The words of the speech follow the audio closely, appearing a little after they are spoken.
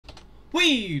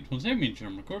Wait, one second,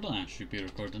 I'm recording. I should be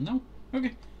recording now.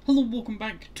 Okay, hello, welcome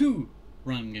back to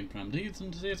Random Game Parameters.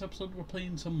 In today's episode, we're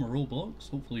playing some Roblox.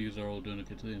 Hopefully, you are all doing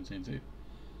okay today and staying safe.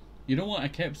 You know what? I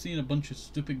kept seeing a bunch of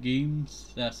stupid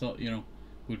games that I thought,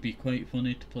 would be quite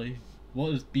funny to play.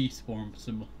 What is bee swarm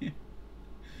simulator?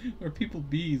 Are people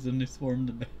bees and they swarm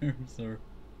the bears? Or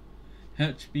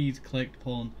hatch bees, collect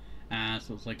pollen.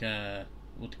 So it's like a,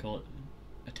 what do you call it?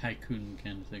 A tycoon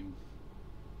kind of thing.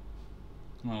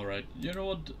 Alright, you know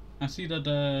what? I see that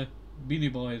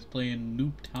BeanyBoy is playing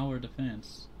Noob Tower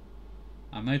Defense.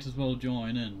 I might as well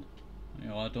join in.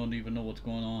 I don't even know what's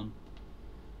going on.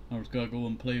 I was gonna go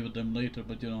and play with them later,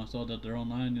 but I saw that they're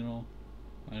online,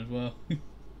 might as well.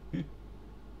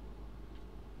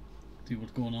 See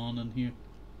what's going on in here.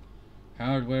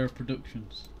 Hardware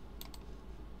Productions.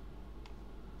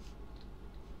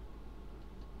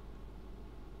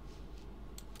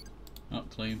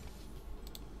 Not claim.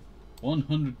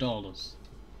 $100.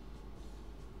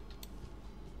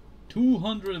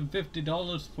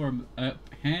 $250 for a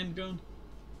handgun?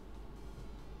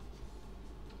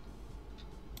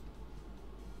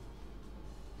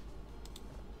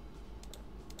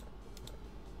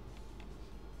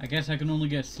 I guess I can only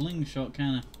get slingshot,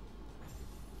 kinda.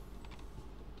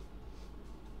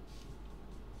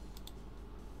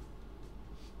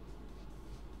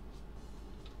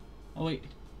 Oh wait,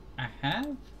 I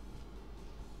have?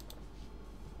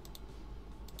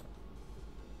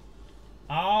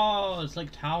 Oh, it's like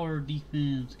tower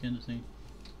defense kind of thing.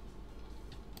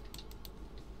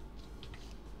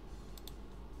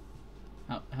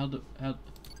 How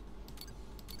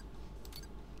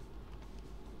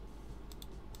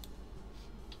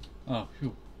oh,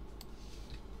 phew.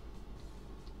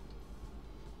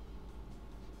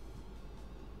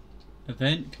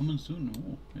 Event coming soon.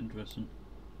 Oh, interesting.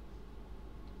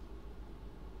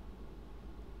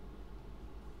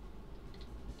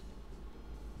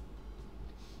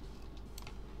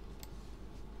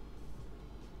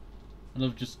 I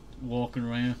love just walking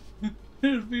around.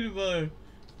 It's beautiful.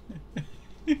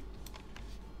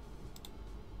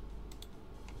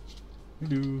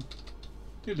 Hello.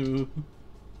 Hello.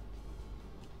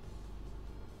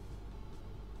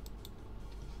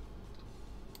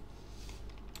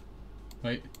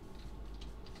 Right.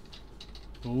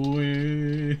 Go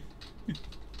away.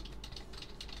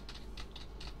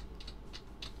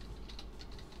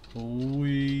 Go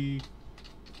away.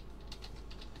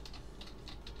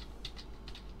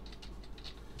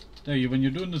 Tell you, when you're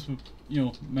doing this with,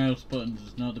 mouse buttons,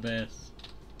 it's not the best.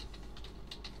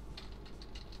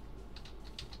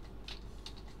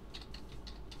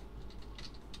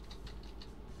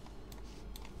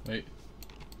 Wait.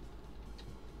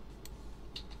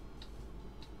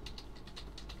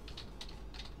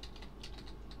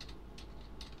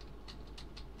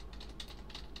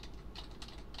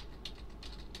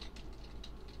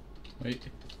 Wait.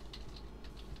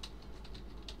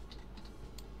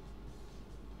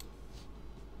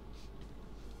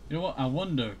 You know what? I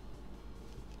wonder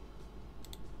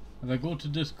if I go to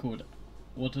Discord,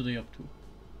 what are they up to?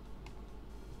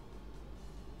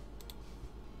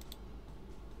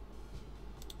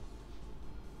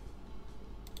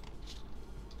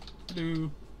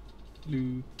 Hello.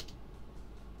 Hello.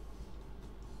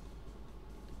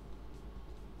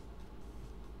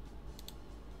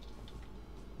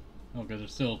 Okay, they're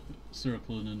still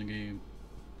circling in the game.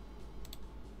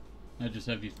 I just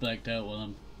have you blacked out while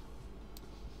I'm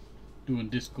doing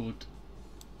Discord.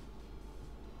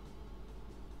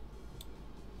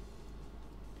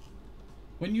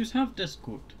 When you have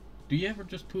Discord, do you ever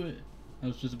just put it? I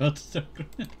was just about to start.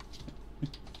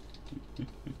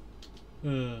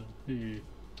 Hey.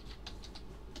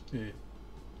 Hey.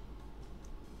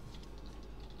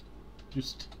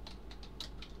 Just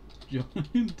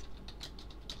joined.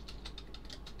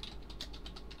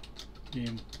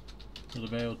 Game. What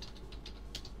about?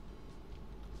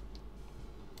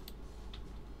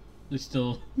 They're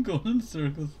still going in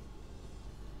circles.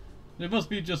 They must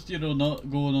be just, not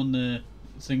going on the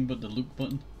thing but the loop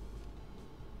button.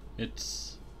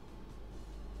 It's...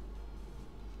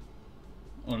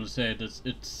 Or to say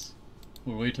it's...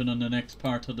 We're waiting on the next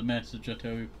part of the message, I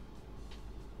tell you.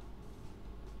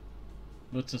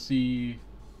 Let's see...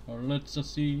 Or let's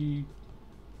see...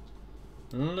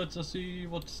 Let's see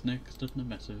what's next in the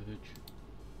message.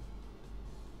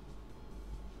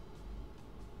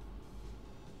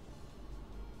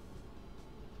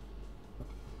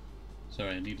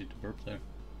 Sorry, I needed to burp there.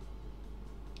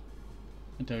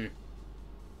 I tell you,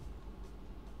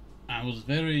 I was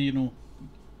very,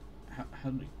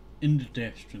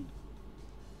 indigestion.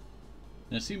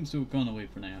 And it seems to have gone away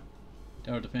for now.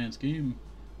 Tower defense game.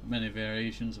 many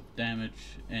variations of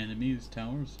damage enemies,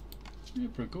 towers. Yeah,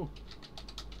 pretty cool.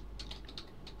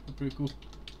 Pretty cool.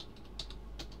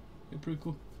 Yeah, pretty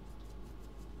cool.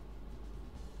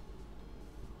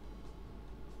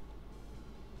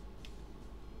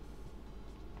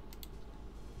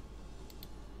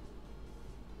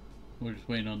 We're just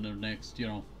waiting on their next, you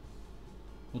know,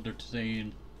 what they're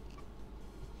saying.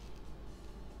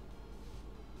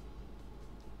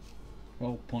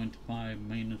 12.5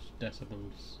 minus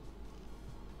decibels.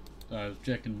 So I was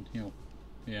checking, you know,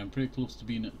 yeah, I'm pretty close to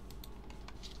being it.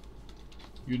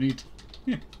 You need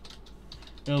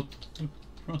help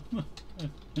from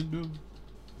a noob.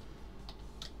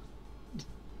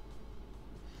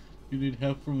 You need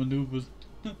help from a noob.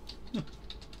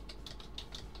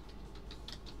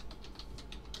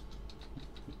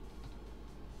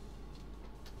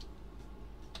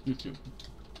 Just joking.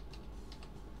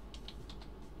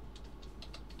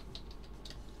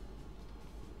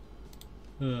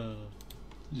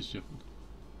 Just joking.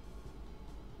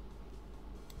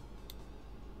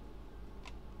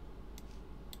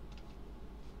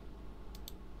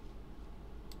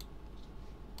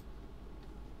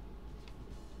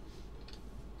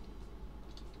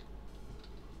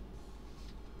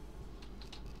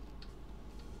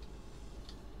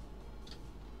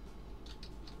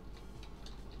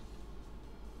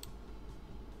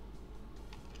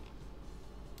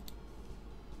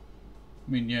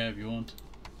 I mean, yeah, if you want.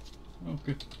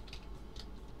 Okay.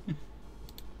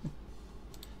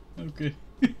 Okay.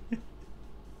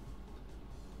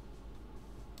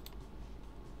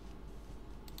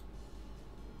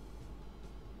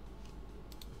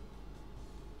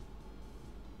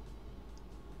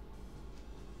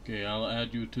 Okay, I'll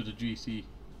add you to the GC.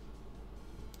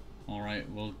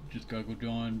 Alright, well, just gotta go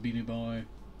join BeanyBoy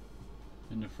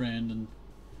and a friend and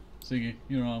sing.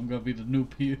 You know, I'm gonna be the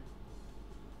noob here.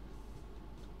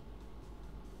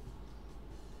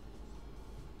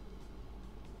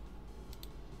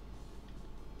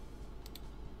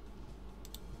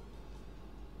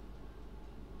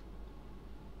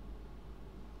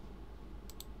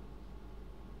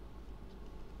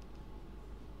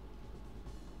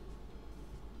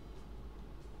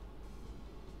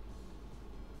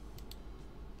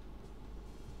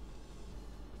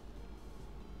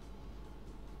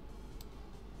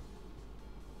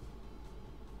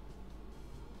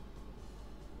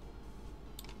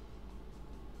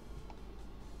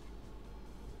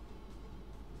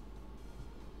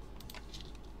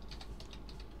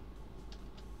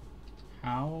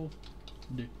 How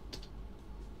did...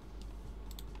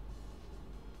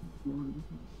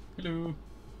 Hello.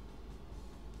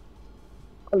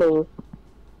 Hello.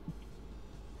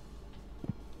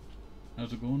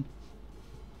 How's it going?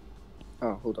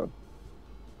 Oh, hold on.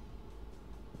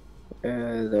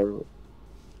 There.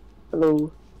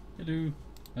 Hello. Hello.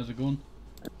 How's it going?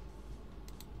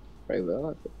 Very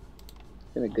well.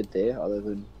 It's been a good day, other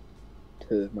than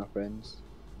two of my friends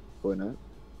going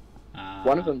out.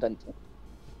 One of them didn't.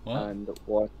 What? And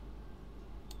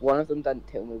one of them didn't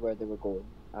tell me where they were going,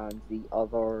 and the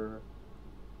other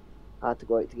had to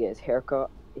go out to get his haircut.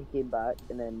 He came back,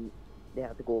 and then they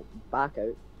had to go back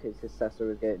out because his sister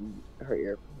was getting her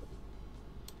ear.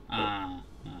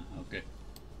 Okay.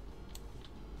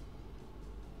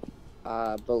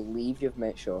 I believe you've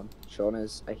met Sean. Sean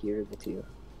is a hero of the tier.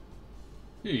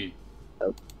 Hey.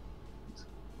 Oh.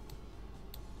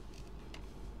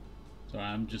 Sorry,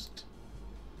 I'm just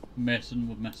messing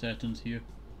with my settings here.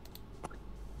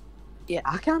 Yeah,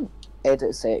 I can't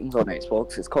edit settings on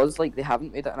Xbox. It's cause like they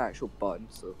haven't made it an actual button,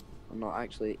 so I'm not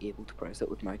actually able to press it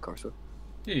with my cursor.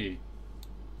 Hey.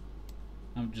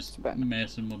 I'm just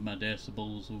messing with my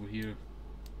decibels over here.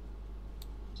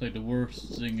 It's like the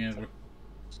worst thing ever.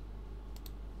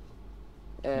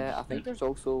 I think there's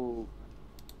also...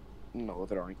 No,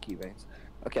 there aren't keybinds.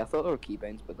 Okay, I thought there were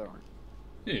keybinds, but there aren't.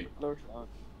 Hey. There's not.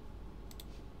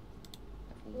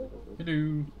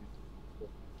 Hello.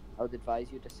 I would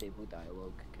advise you disable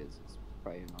dialogue, because it's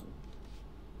probably annoying.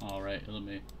 Alright, let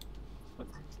me...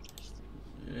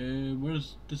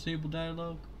 where's disable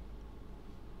dialogue?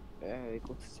 Go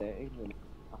to settings and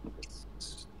I think it's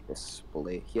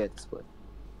display. Yeah, display.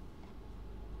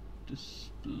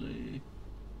 Display.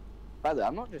 By the way,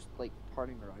 I'm not just like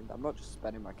turning around. I'm not just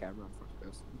spinning my camera in first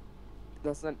person.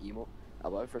 That's an emote. I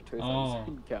bought it for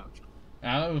 2,000 cash.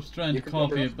 I was trying to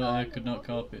copy it, but I could not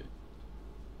copy it.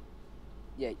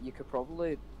 Yeah, you could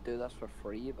probably do this for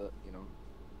free, but you know,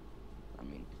 I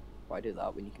mean, why do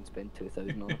that when you can spend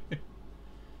 2,000 on it?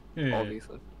 Yeah.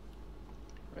 Obviously.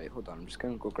 Right, hold on. I'm just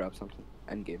gonna go grab something.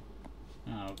 End game.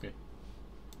 Okay.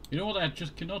 You know what? I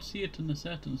just cannot see it in the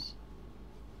settings.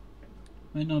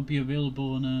 Might not be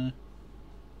available in a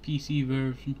PC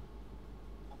version.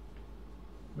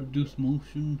 Reduce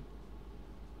motion.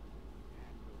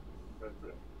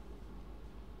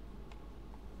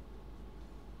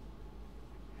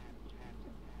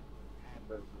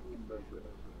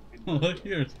 Oh,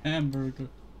 here's hamburger.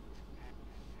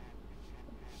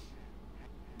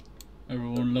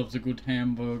 Everyone loves a good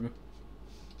hamburger.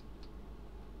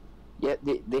 Yeah,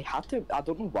 they had to. I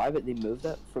don't know why, but they moved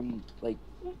it from like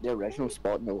the original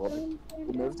spot in the lobby.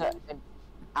 They moved it, and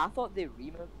I thought they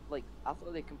removed. Like I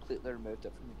thought they completely removed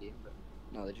it from the game, but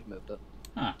no, they just moved it.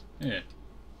 Ah, yeah.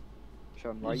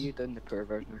 Sean, why are you doing the poor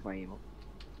version of my email?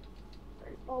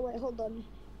 Oh wait, hold on.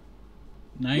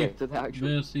 Knight to the actual-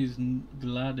 versus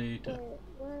Gladiator. Wait,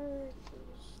 where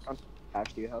is...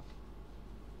 Ash, do you have?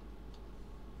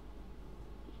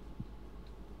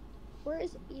 Where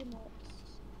is emotes?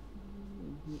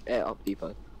 Up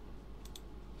D-pad.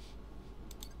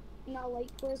 Now, like,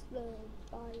 where's the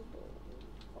Bible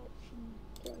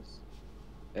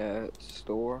option?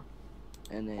 Store,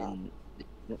 and then the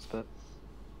units bit.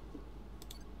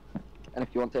 And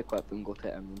if you want to equip them, go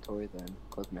to inventory, then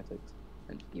cosmetics,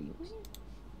 and emotes.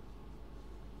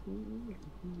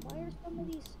 Why are some of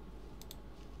these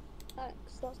X?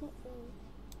 That's not fair.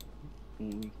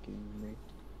 We can make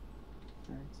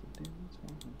accidents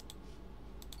happen.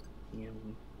 Yeah,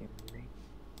 we can make.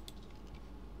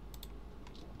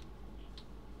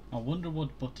 I wonder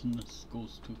what button this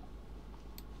goes to.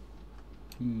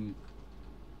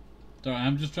 Sorry,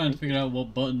 I'm just trying to figure out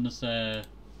what button this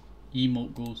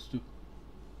emote goes to.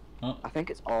 Oh, I think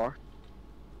it's R.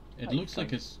 it looks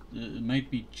like it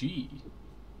might be G.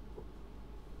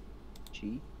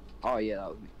 G? Oh yeah, that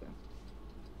would make sense.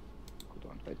 Hold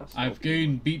on, wait, that's I've not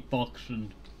gained beatboxing.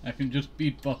 I can just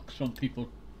beatbox from people.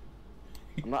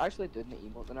 I'm not actually doing the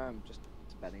emote now, I'm just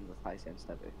spinning with high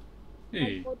sensitivity.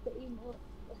 Hey, I bought the emote.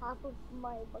 Half of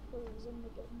my buckler was in the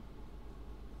game.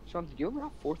 Sean, did you only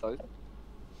have 4,000?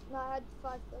 No, I had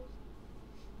 5,000.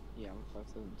 Yeah, I'm at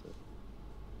 5,000 too.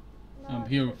 No, I'm I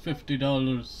here had with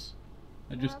 $50.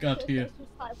 I just got here.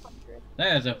 500.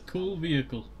 That is a cool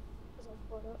vehicle. 'Cause I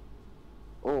bought it.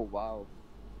 Oh wow.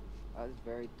 That is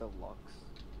very deluxe.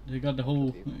 They got the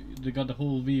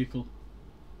whole vehicle.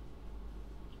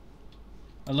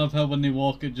 I love how when they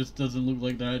walk it just doesn't look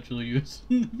like they're actually using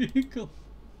the vehicle.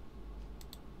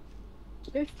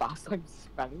 Look how fast I'm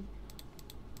spinning.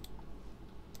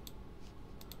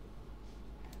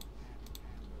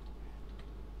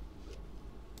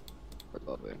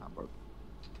 Forgot about Hamburg.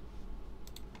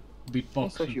 So if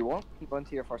Beatboxing. you want, you go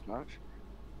into your first match.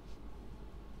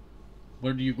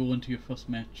 Where do you go into your first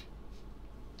match?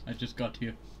 I just got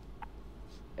here.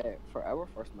 For our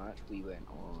first match, we went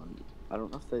on. I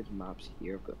don't know if the map's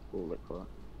here, but we'll look for it.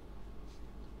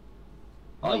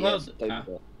 I love, yes, how, down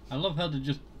there. I love how they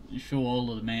just show all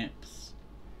of the maps.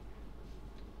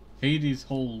 Hades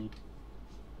Hold.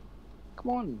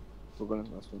 Come on, we're going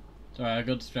to this one. Sorry, I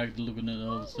got distracted looking at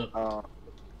all the stuff. Oh,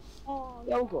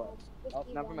 Yeah, we'll no. go. Oh,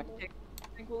 Defeat never mind. Randall.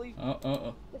 I think we'll leave.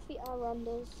 Defeat our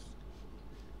Randalls.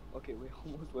 Okay, we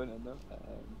almost went in there.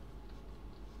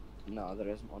 No, there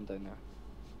isn't one down there.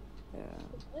 Yeah.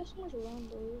 There's so much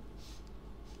Randall.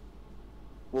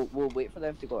 We'll wait for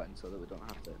them to go in so that we don't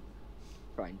have to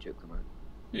try and juke them out.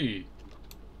 Hey,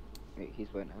 Wait, he's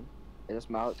went in. Is this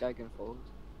Malik guy gonna follow us?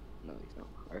 No, he's not.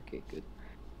 Okay, good.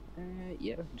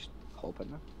 Yeah, just hop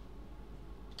in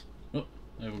there.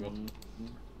 there we go.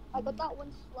 I got that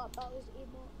one slap, that was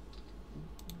emote.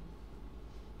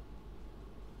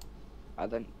 I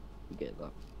didn't get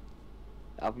that.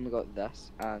 I've only got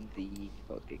this and the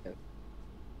dog kick out.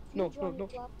 No, He joined no.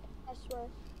 the lab, I swear.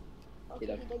 Okay,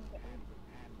 did. he did get in.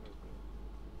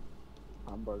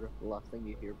 Hamburger, the last thing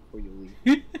you hear before you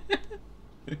leave.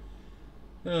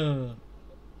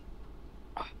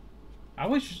 I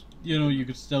wish you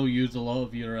could still use a lot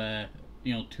of your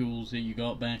tools that you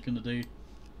got back in the day.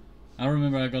 I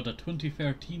remember I got a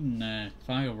 2013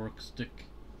 fireworks stick.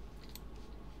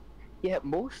 Yeah,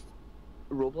 most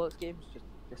Roblox games just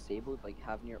disabled like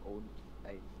having your own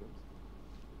items.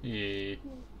 Yeah,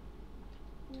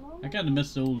 No, I kinda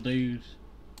miss the old days.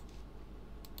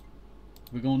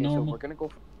 We going Okay, so normal? we're gonna go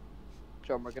for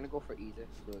John, we're gonna go for easy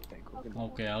so that Tenko can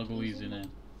Okay, I'll go easy then.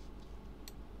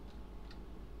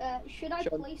 should I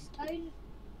Sean- place down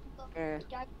the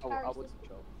guy I carries won't this? do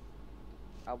shop.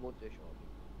 I won't do shop.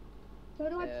 How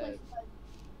do I uh, place down?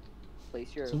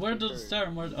 Place your So where place does it your- start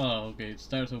and where... Oh, okay, it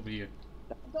starts over here.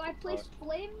 Do I place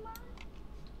flame man?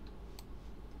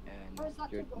 And Or is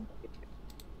that your too low?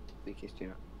 weakest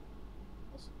unit.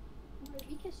 My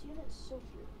weakest unit is so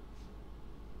good.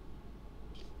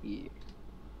 Yeah.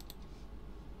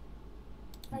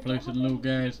 I'm placing little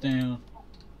guys down.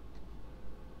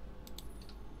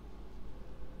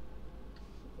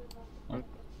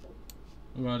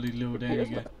 Where are these little daddy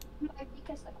guys? My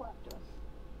weakest equipped.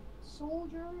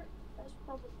 Soldier is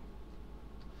probably.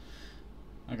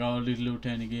 I got all these little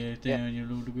tiny guys down. You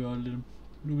look at all of them.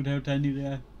 Look at how tiny they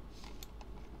are.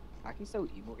 I can still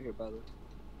emote here, by the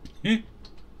way.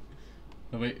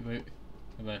 Oh, wait.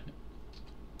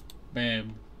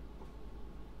 Bam.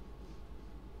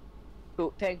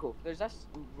 So, Tenko, there's this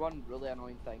one really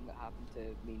annoying thing that happened to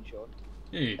me and Sean.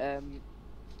 Hey.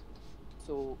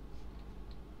 So,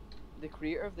 the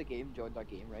creator of the game joined our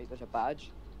game, right? There's a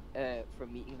badge for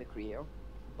meeting the creator,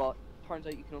 but turns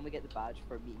out you can only get the badge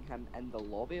for meeting him in the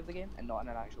lobby of the game and not in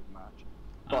an actual match.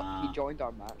 But he joined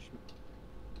our match,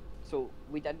 so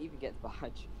we didn't even get the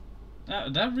badge.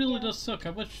 That really does suck.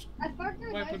 I wish. I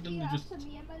figured Why out wouldn't you they have just? to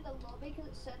meet him in the lobby because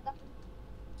it said that.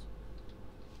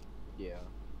 Yeah.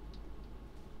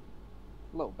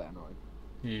 A little bit annoying.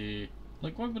 Yeah.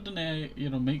 Like, why wouldn't they,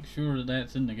 make sure that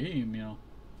that's in the game,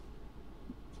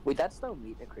 We did still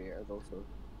meet the creator though, so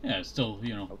Yeah, it's still,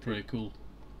 Okay. pretty cool.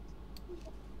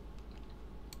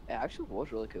 it actually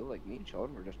was really cool. Like me and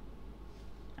Sean were just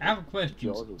I have a question.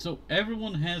 Jaws. So,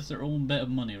 everyone has their own bit of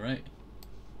money, right?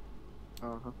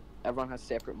 Everyone has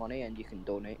separate money, and you can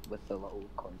donate with the little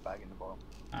coin bag in the bottom.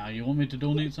 You want me to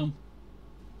donate some?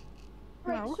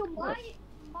 Right, No, so of my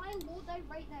course. loadout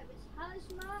right now is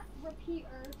hazmat,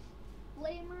 repeater,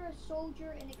 flamer,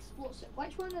 soldier, and explosive.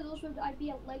 Which one of those would I be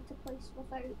allowed to place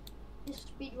without just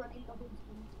speed running the whole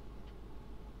thing?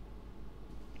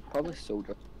 Probably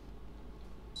soldier.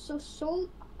 So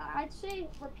I'd say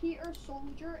repeater,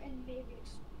 soldier, and maybe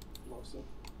explosive.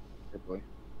 Good boy.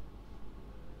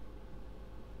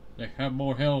 They have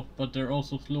more health, but they're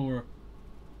also slower.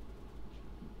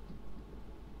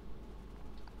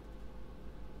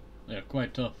 They're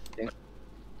quite tough.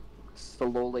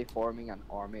 Slowly forming an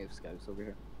army of scouts over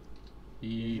here.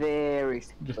 Yeah. Very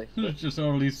slowly. There's just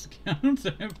all these scouts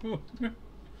everywhere.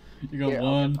 You got Here,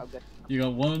 one. I'll get, You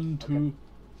got one, Okay. two.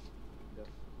 Yeah.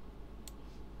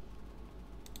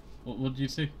 What did you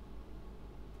say?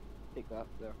 take that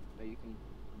there. Now you can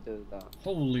do that.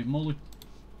 Holy moly!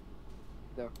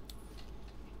 There.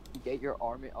 Get your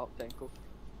army up, Tenko.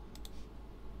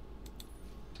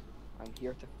 I'm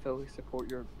here to fully support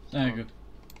your. There you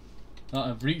go.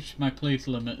 I've reached my place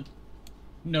limit.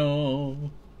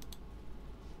 No.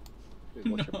 Wait,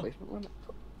 what's No. your placement limit?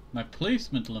 My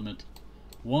placement limit.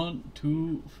 1,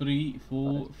 2, 3,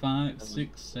 4, 5,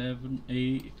 6, 7,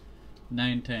 8,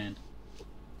 9, 10.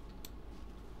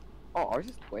 Oh, ours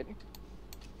is 20.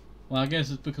 Well, I guess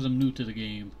it's because I'm new to the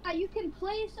game. You can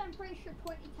place, I'm pretty sure,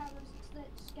 20 towers. It's that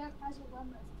Scout has a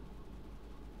limit.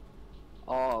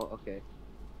 Oh, okay.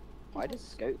 Why does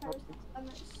Scout have Towers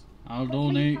limits. I'll But you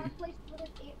donate can place within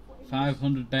 8 flames.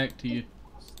 500 back to you.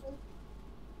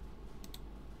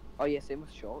 Oh yeah, same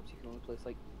with shots. You can only place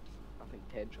like, I think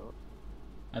 10 shots.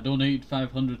 I donate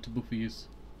 500 to both of yous.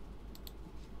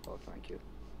 Oh, thank you.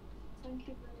 Thank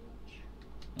you very much.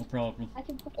 No problem. I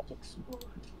can put it to explode.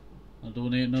 I'll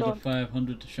donate another Sean.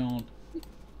 500 to Sean.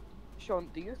 Sean,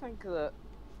 do you think that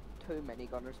 2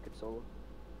 minigunners could solo?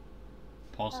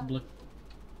 Possibly.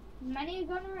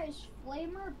 Minigunner is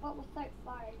flamer, but without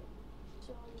fire.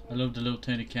 So I love the little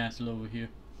tiny castle over here.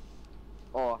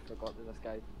 Oh, I forgot that this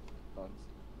guy guns.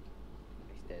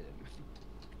 He's dead.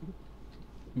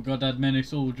 We've got that many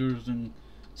soldiers and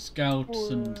scouts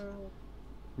and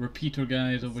repeater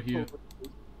guys over here.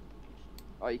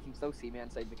 Oh, you can still see me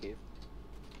inside the cave.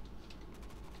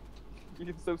 You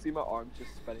can still see my arms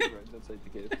just spinning around inside the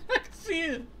cave. I can see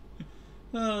it!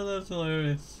 Oh, that's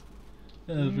hilarious.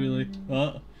 That's really...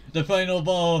 What? The final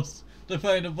boss! The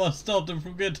final boss stopped them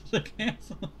from getting to the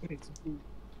castle.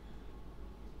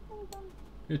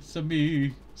 It's a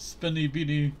me, Spinny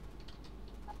Beany.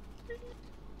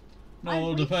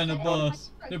 No, the final boss.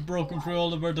 They've broken through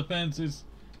all of our defenses.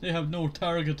 They have no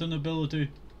targeting ability.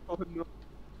 Oh no.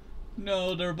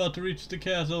 No, they're about to reach the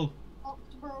castle.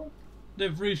 bro.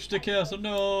 They've reached the castle.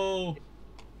 No!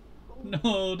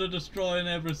 No, they're destroying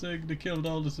everything. They killed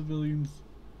all the civilians.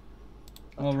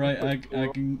 Alright, I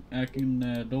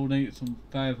can donate some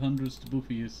 500s to both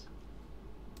of yous.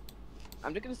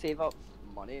 I'm just gonna save up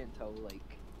money until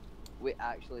like we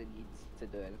actually need to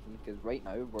do anything, because right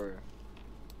now we're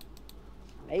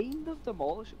kind of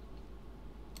demolishing.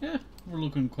 Yeah, we're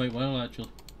looking quite well actually.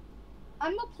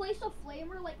 I'm gonna place a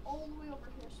flamer like all the way over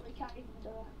here so he can't even do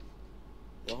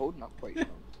it. We're holding up quite strong.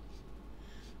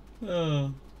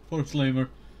 Oh, poor Flamer.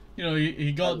 You know,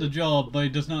 he got the job, but he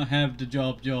does not have the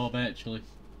job actually.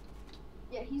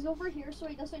 Yeah, he's over here so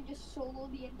he doesn't just solo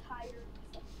the entire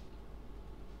thing.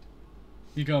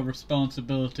 You got a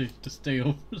responsibility to stay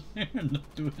over there and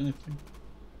not do anything.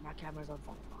 My camera's on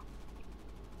fire.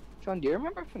 Sean, do you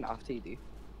remember FNAF TD?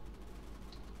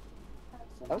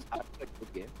 That was actually a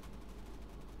good game.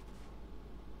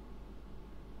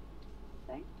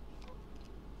 Thanks.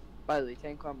 By the way,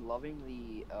 Tenko, I'm loving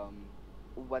the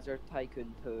Wizard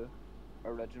Tycoon 2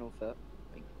 original fit.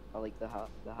 Like, I like the hat.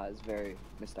 The hat is very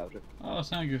nostalgic. Oh,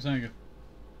 thank you, thank you.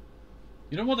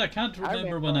 You know what? I can't I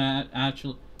remember when I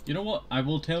actually. You know what? I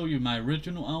will tell you. My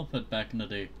original outfit back in the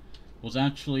day was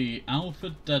actually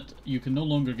outfit that you can no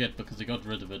longer get because they got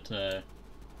rid of it.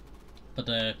 But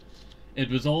it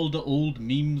was all the old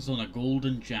memes on a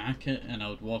golden jacket, and I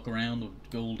would walk around with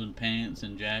golden pants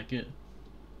and jacket.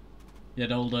 You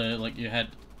had all the you had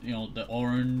the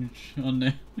orange on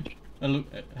there.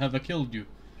 Have I killed you?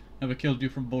 Have I killed you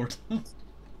from boredom?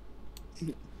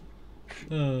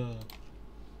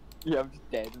 Yeah, I'm just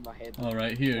dead in my head.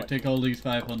 Alright, here, take all these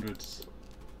 500s.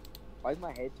 Why is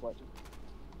my head twitching?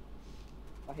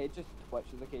 My head just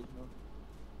twitches occasionally.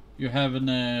 You're having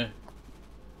a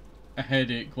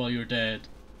headache while you're dead.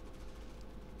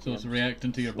 So Yeah, it's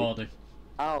reacting to your body.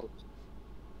 Ouch.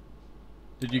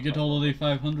 Did you get all of the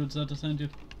 500s that I sent you?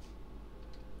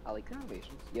 I like the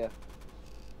animations, yeah.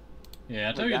 Yeah,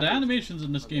 I tell you, the animations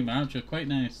in this game are actually quite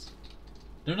nice.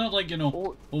 They're not like,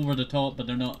 Oh. over the top, but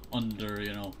they're not under,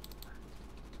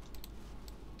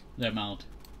 the amount.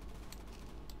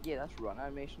 Yeah, that's run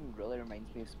animation really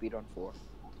reminds me of Speedrun 4.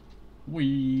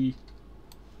 Wee.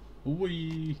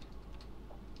 Wee.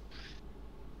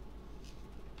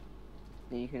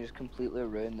 Then you can just completely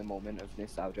ruin the moment of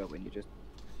nostalgia when you just...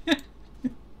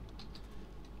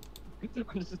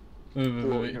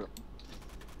 Wait.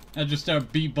 I just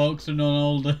start beatboxing on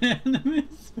all the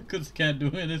enemies because I can't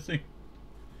do anything.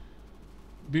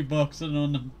 Beatboxing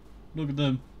on them. Look at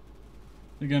them.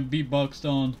 They're getting beatboxed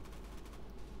on.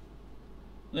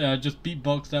 Yeah, I just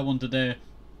beatboxed that one today.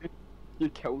 You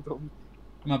killed them.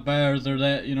 My bears are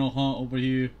that, hot over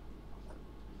here.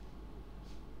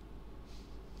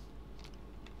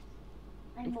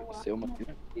 I'm So much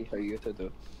for you to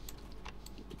do.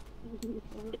 You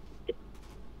could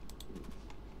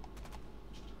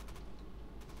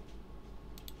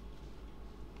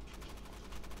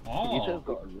Oh, have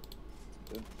got a roof.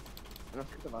 And I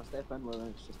think the last step in where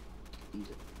it's just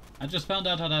easy. I just found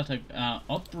out how to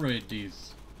upgrade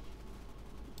these.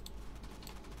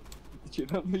 Did you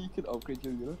not know you could upgrade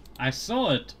your unit? I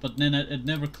saw it, but then it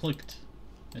never clicked.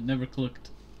 It never clicked.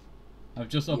 I've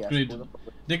just upgraded.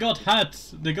 They got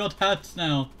hats. They got hats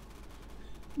now.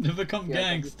 They become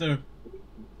gangster.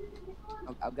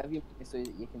 I'll give you so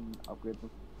that you can upgrade them.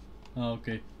 Oh,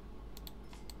 okay.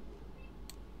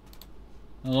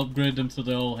 I'll upgrade them so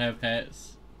they all have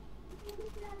hats.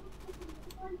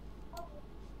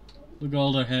 Look at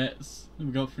all their hats.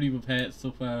 We've got 3 with hats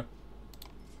so far.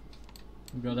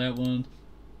 We've got that one.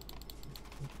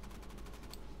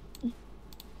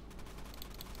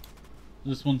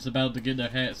 This one's about to get their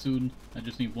hat soon. I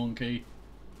just need 1k.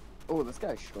 Oh, this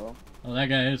guy's strong. Oh, that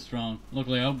guy is strong.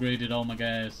 Luckily I upgraded all my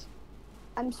guys.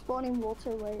 I'm spawning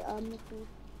water right the food.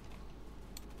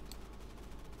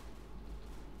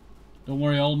 Don't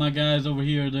worry, all my guys over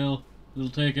here, they'll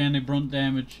take any brunt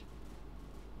damage.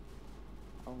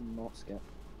 I'll not skip.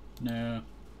 No.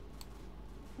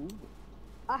 Ooh.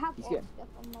 I have He's off getting- skip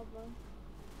on my phone.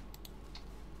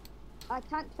 I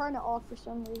can't turn it off for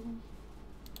some reason.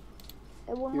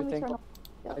 It won't You let me think- turn off.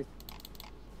 You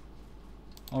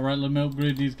Alright, let me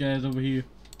upgrade these guys over here.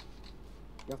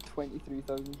 have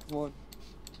 23,000. Come on.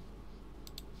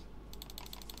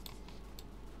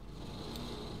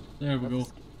 There we go.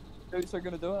 Scouts are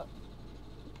gonna do it.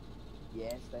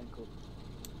 Yes, Tenko.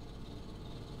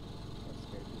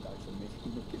 Actually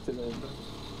make it to the end.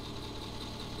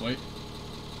 Wait.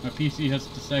 My PC has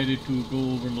decided to go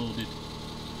overloaded.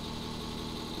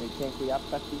 Like, Tenko, you have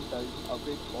 15,000.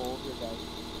 Upgrade all of your guys.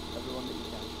 Everyone that you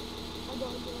can. I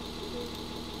don't do it.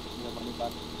 You have money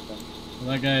back. Then. Well,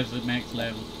 that guy is at max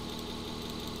level.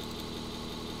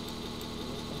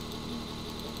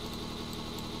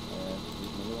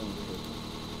 There's another one over here.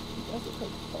 You guys are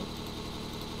quite fun.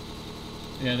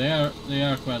 Yeah, they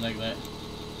are quite like that.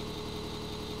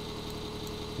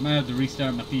 I might have to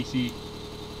restart my PC.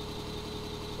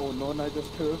 Oh no, now there's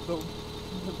 2 of them. No,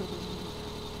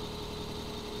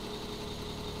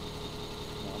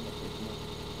 I'm not taking it.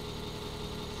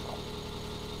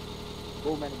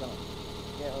 Go, many gunners.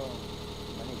 Yeah,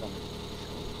 many gunners.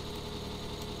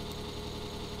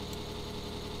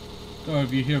 Sorry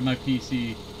if you hear my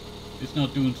PC. It's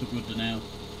not doing so good now.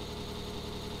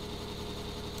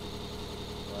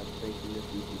 So I'd break through this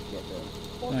easy to get there.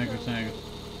 Thank you, thank you.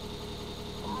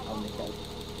 I'll make out.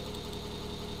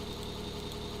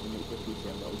 make your PC a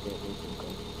little gateway phone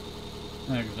call.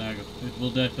 Exactly. It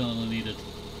will definitely need it.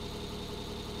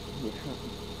 Yeah,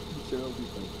 I'm sure it'll be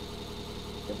fine.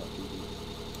 Give that 2 weeks.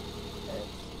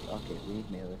 Okay, we need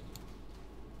melee.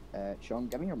 Sean,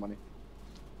 give me your money.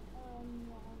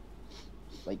 No.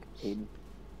 Like, pay me.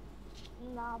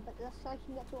 Nah, but this I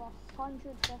can get to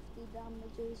 150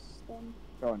 damages then.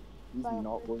 Sean, he's Well,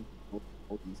 not going to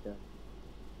hold these guys.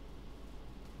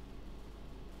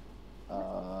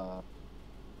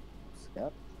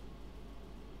 Skip.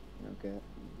 Okay,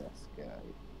 this guy.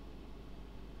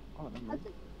 Oh, no, no.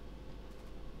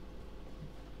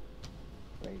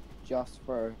 Right, just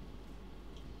for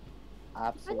Why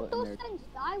absolute do those emergency. things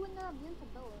die when they're immune to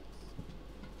bullets?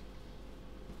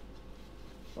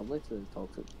 Probably to the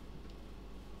toxic.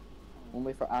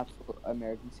 Only for absolute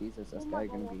emergencies is this Oh my guy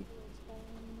gonna God, be. it's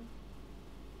dying.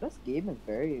 This game is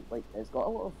very, like, it's got a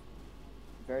lot of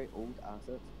very old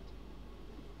assets.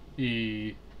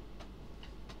 Eh.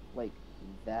 Like,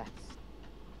 this.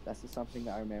 This is something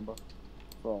that I remember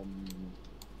from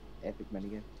Epic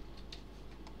Minigame.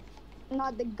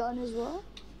 Not the gun as well.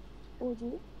 Would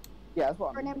you? Yeah, that's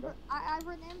what I Remember, I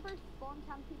remember spawn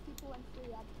camping people and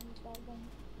free items back then.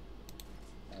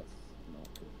 That's not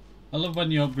good. I love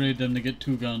when you upgrade them to get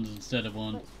 2 guns instead of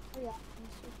 1. But it's free items.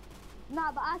 So.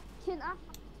 Nah, but I have to, you know,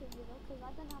 because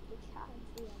I didn't have to chat in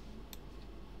free items.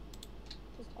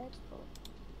 Just export.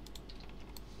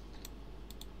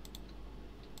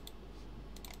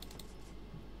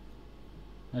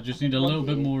 I just need a little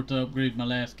bit more to upgrade my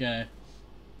last guy.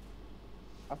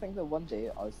 I think that one day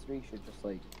us three should just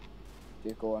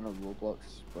go on a Roblox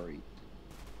spree.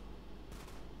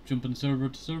 Jumping server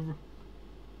to server.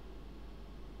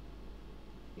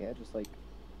 Yeah, just like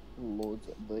loads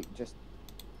of, it's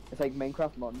like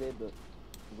Minecraft Monday but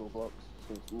Roblox,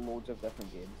 so it's loads of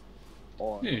different games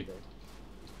all on Hey.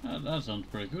 Monday. That sounds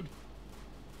pretty good.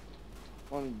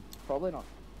 Well, probably not.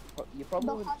 You probably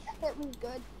The would hunt if it was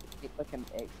good. make like an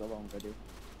extra long video.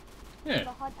 Yeah.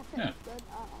 The hunt if it Yeah. was good.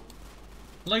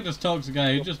 I like this toxic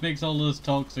guy. He just makes all this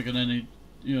toxic and then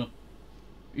he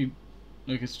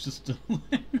like it's just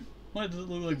why does it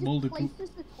look like moldy Just poop?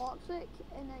 places the toxic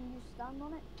and then you stand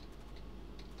on it.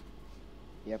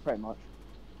 Yeah, pretty much.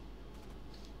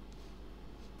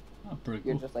 Oh, pretty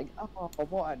You're cool. just like, oh,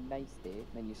 what a nice day, and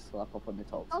then you slap up on the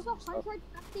top. That was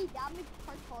 150 damage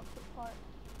per toxic part.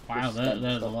 Wow, that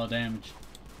is a lot of damage.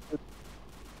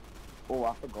 Oh,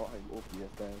 I forgot how OP this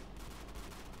guy is.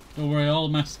 Don't worry, all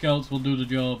my scouts will do the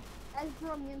job.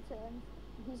 Ezra immune to him.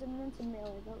 He's immune to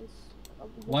melee. That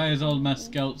was. Why is all my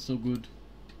scouts so good?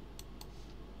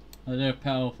 They're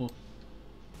powerful.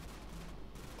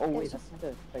 Oh wait, this is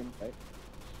the final fight.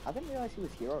 I didn't realize he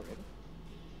was here already.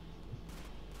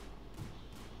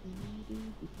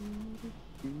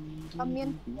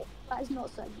 Immune. That is not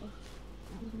signal.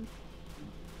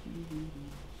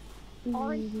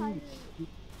 Orange tire.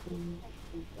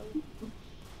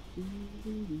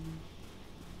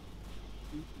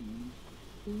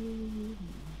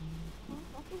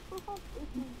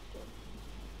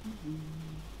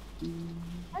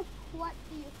 How what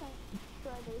do you think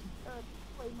Shredders or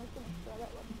Flamers gonna shred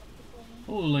it with?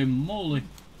 Holy moly!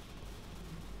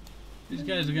 These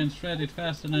guys are getting shredded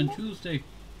faster than Tuesday.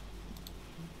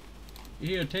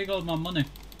 Here, take all my money.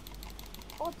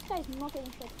 Oh, this guy's not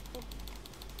getting shredded.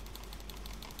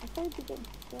 I thought he'd be getting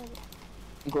shredded.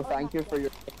 Go, thank you for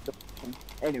your.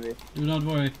 Anyway, Do not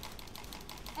worry.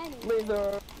 Anyway.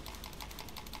 laser.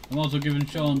 I'm also giving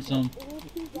Sean some.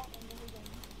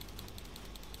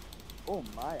 Oh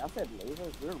my, I said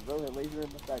lasers. We're really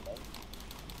lasering this guy down.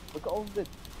 Look at all the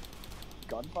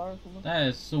gunfire from him. That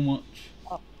is so much.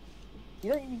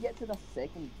 You don't even get to the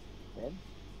second then.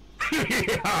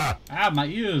 Ah, my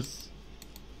ears!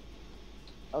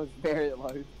 That was very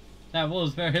loud. That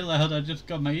was very loud. I just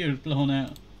got my ears blown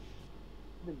out.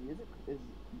 The music is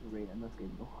great in this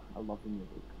game though. I love the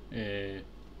music.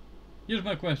 Here's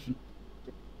my question.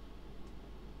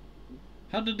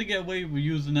 How did they get away with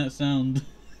using that sound?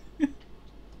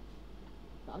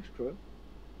 That's true.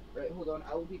 Right, hold on.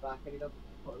 I will be back. I need a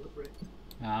toilet break.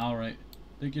 Alright.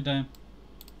 Take your time.